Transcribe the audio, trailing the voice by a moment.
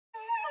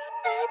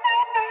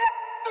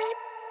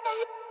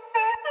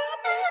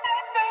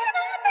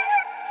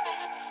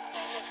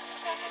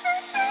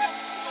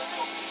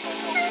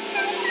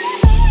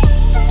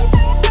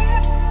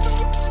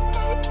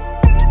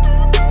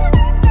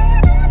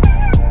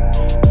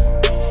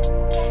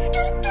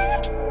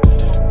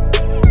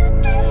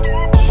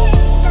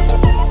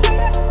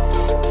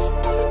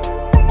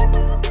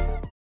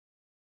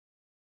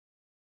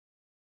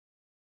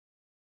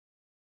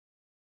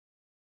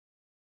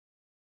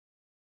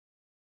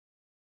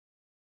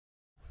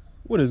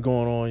What is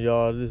going on,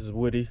 y'all? This is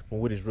Woody from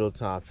Woody's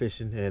Reeltime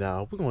Fishing, and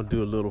we're gonna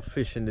do a little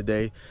fishing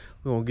today.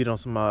 We're gonna get on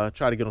some,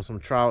 try to get on some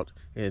trout,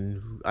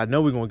 and I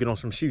know we're gonna get on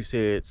some sheep's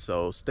heads.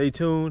 So stay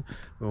tuned.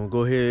 We're gonna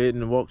go ahead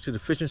and walk to the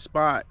fishing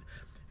spot,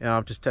 and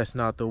I'm just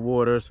testing out the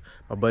waters.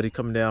 My buddy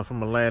coming down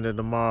from Atlanta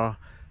tomorrow,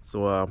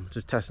 so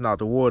just testing out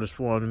the waters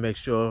for him to make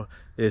sure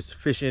there's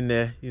fish in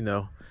there. You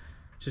know,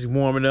 just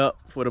warming up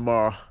for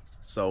tomorrow.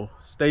 So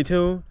stay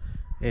tuned,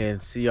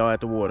 and see y'all at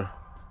the water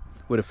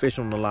with a fish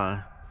on the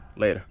line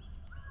later.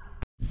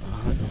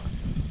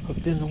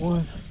 Hooked into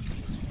one.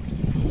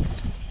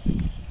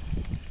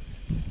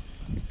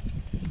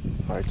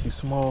 Probably too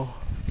small.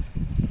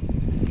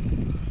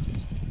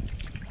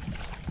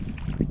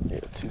 Yeah,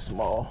 too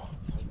small.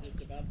 I was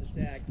just about to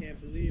say, I can't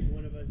believe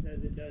one of us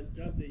hasn't done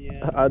something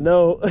yet. I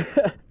know.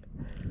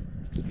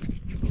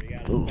 We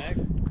got a speck?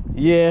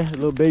 Yeah, a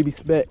little baby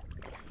speck.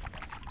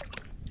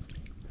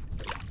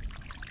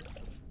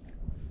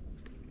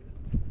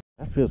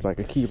 That feels like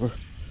a keeper.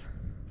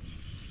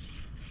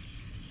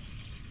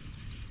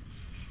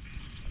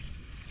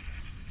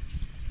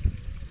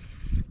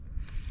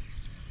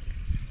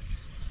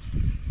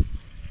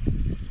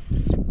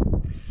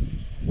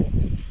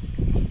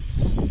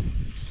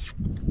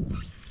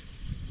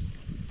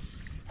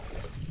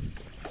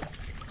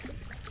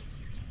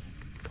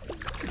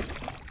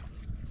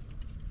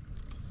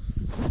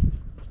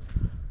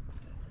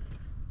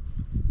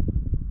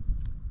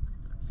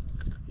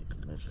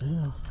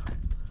 Yeah.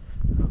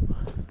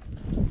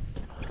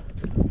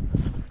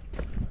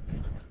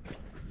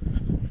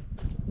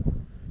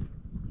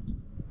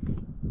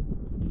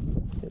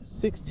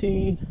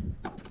 16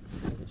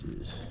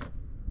 inches.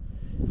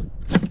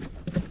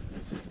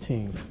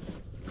 16.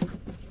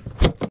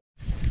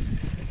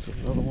 There's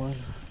another one.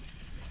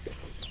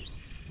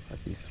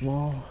 Might be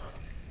small.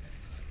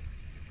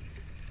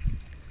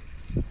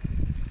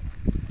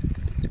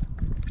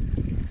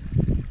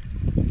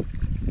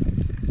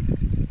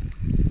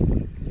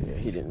 Yeah,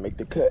 he didn't make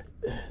the cut.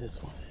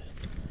 This one is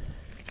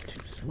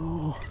too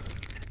small.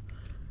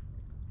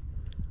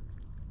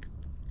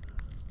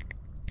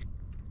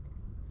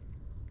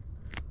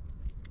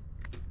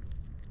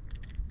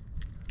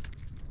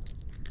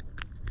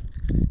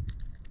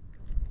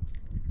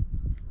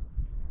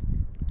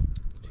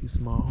 Too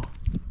small.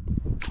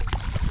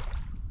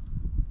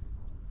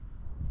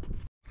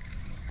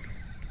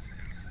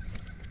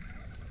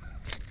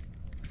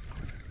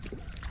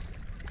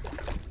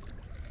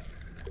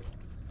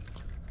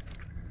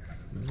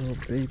 Little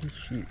baby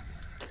sheep.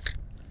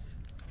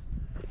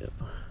 Yep.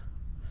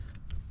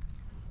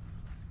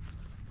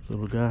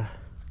 Little guy.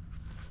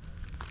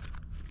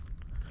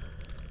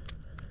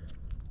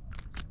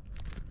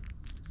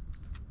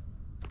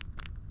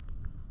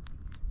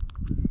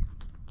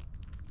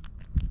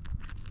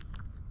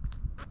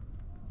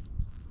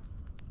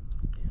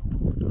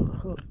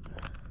 Hook.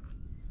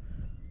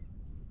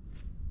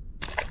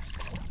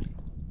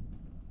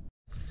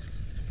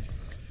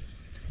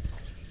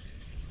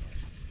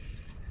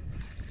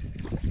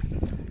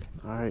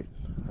 All right,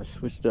 I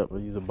switched up. I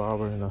use a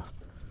bobber and a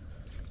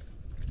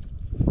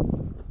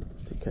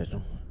to catch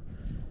them.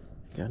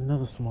 Got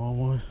another small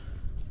one.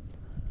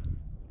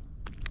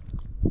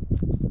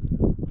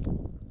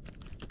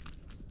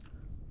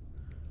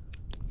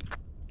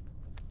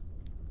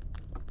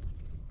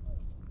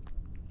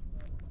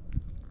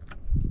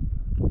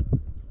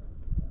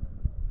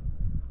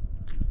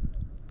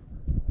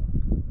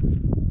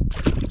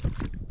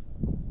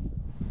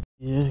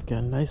 Yeah, got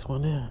a nice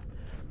one there.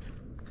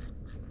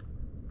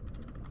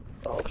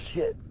 Oh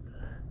shit.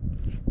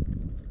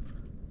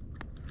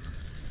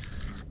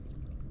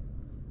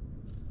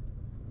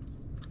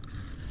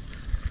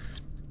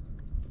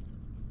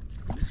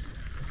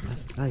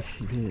 That's nice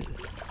she did.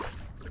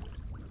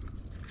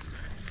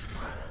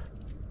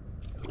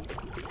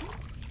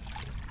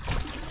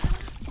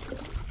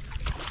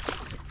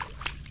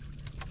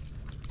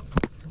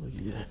 Oh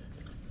yeah.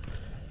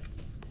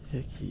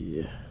 Heck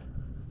yeah.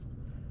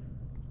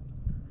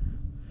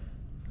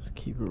 Let's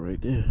keep it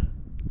right there.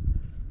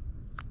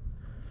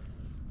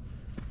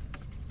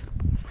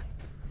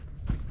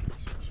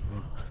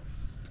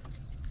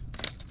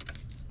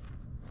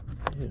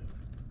 Yeah.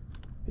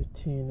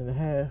 15 and a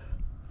half.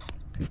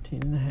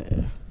 15 and a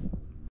half.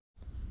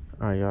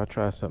 All right, y'all,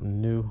 try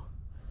something new.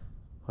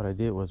 What I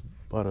did was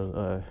bought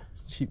a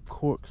cheap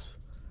corks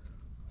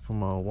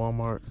from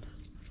Walmart,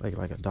 like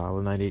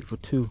 $1.98 for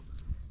two.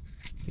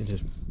 And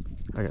just,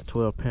 I got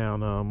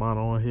 12-pound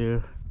mono on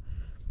here,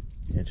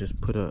 and just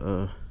put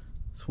a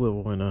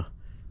swivel and a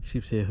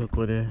sheep's head hook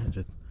on there, and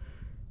just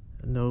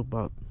I know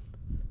about,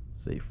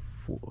 say,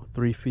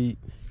 3 feet.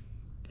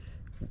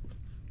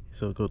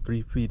 So go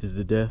 3 feet is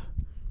the depth.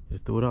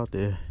 Just throw it out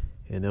there,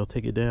 and they'll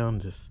take it down.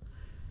 Just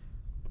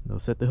they'll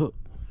set the hook.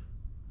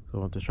 So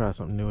I want to try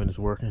something new, and it's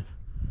working,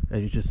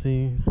 as you just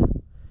seen.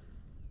 And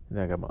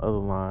then I got my other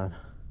line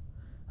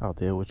out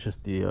there, which is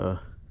the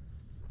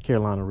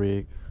Carolina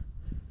rig.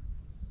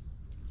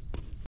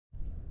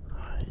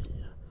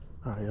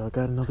 All right, y'all,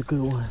 got another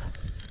good one.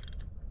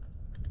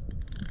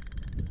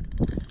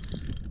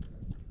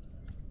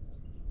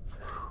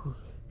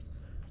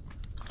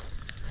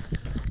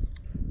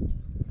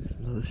 There's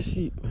another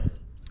sheep.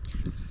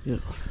 Yep.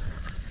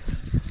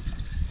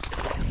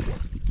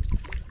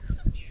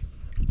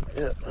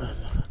 Yep.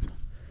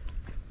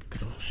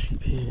 Good old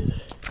sheep head.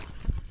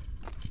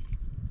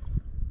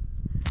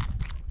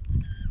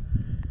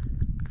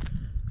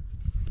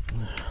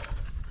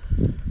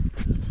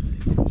 Let's see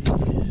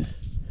what he is.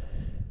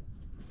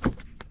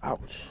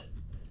 Ouch.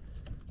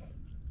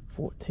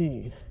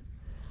 14.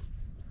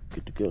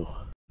 Good to go.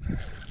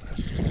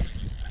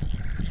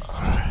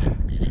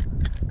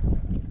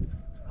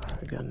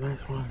 Alright, got a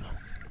nice one.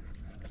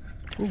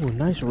 Ooh,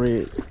 nice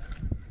red.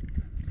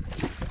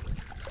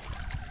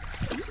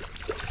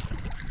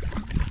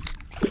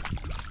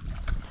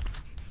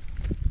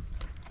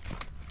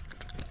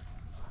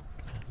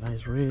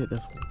 Nice red,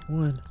 that's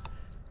one.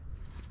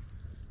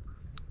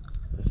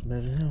 Let's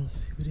measure him,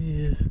 see what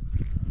he is.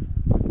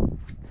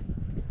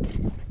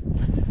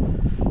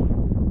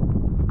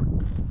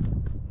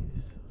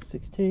 He's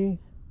 16.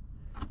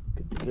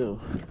 Good to go.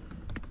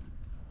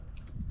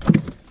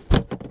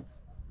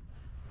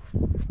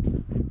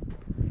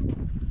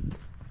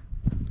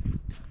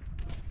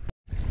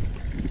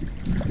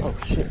 Oh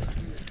shit.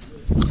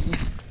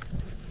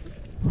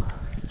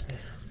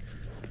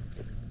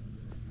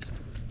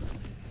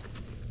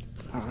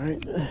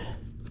 Alright.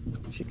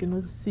 Chicken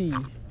of the sea.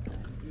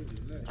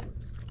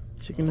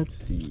 Chicken of the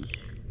sea.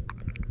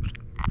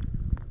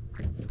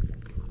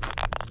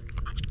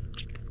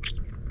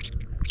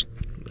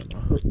 Got my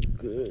hook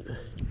good.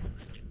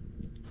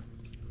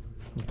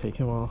 I'll take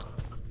him off.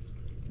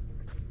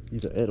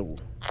 These are edible.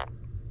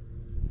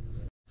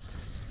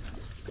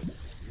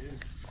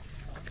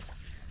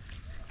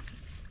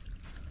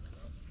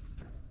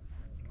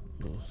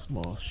 Little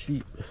small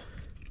sheep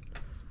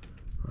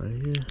right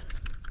here.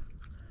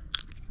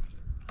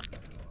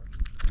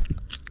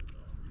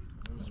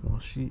 Small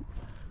sheep.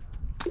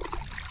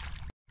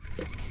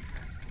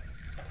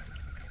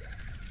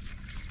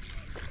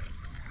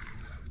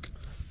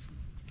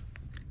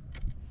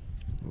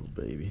 Little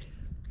baby.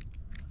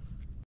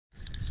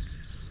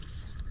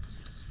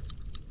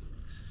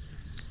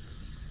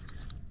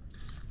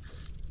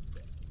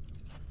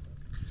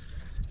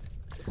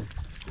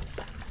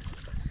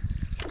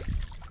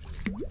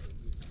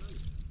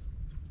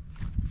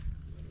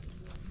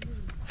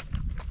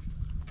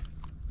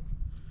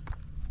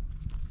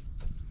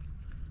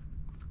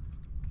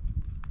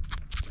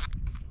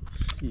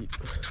 Sheep.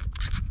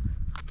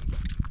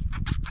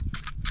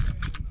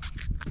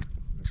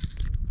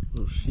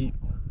 Little sheep.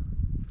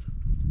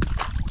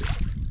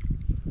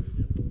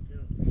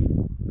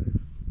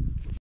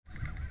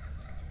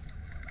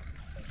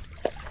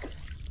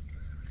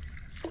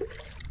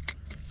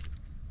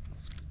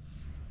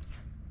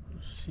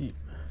 Sheep.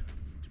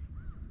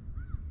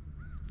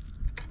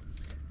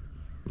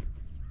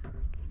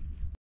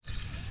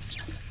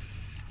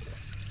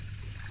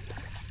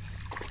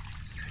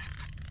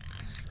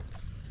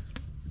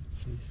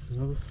 Here's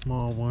another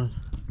small one.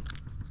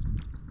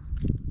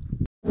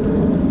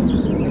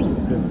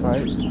 Good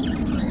fight.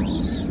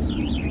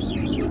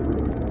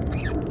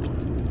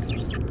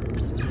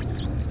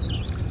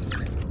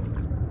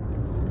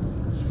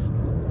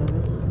 Now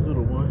this is a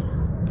little one.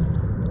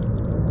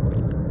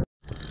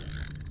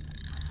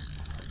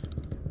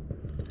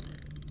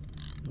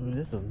 Ooh,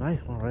 this is a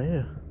nice one right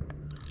here.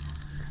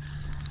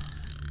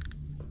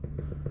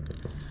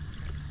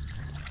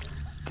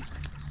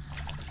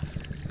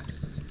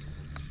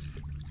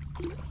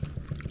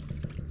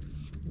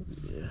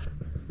 Yeah.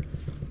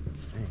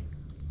 Dang.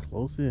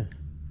 Close in.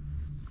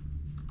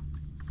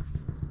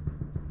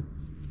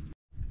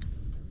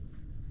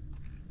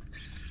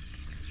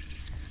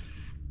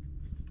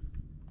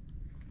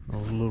 Oh,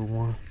 little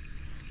one.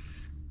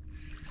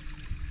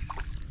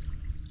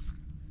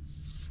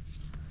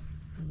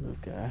 Little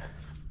guy.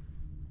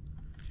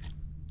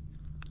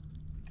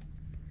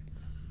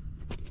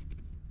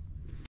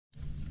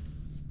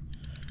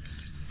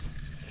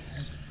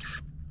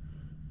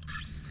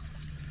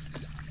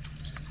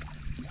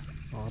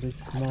 All these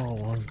small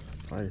ones,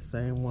 probably the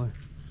same one.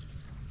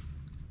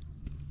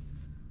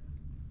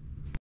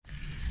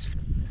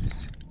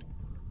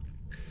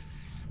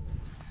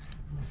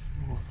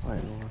 Small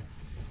fight one.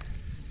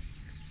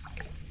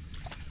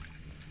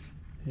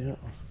 Yep.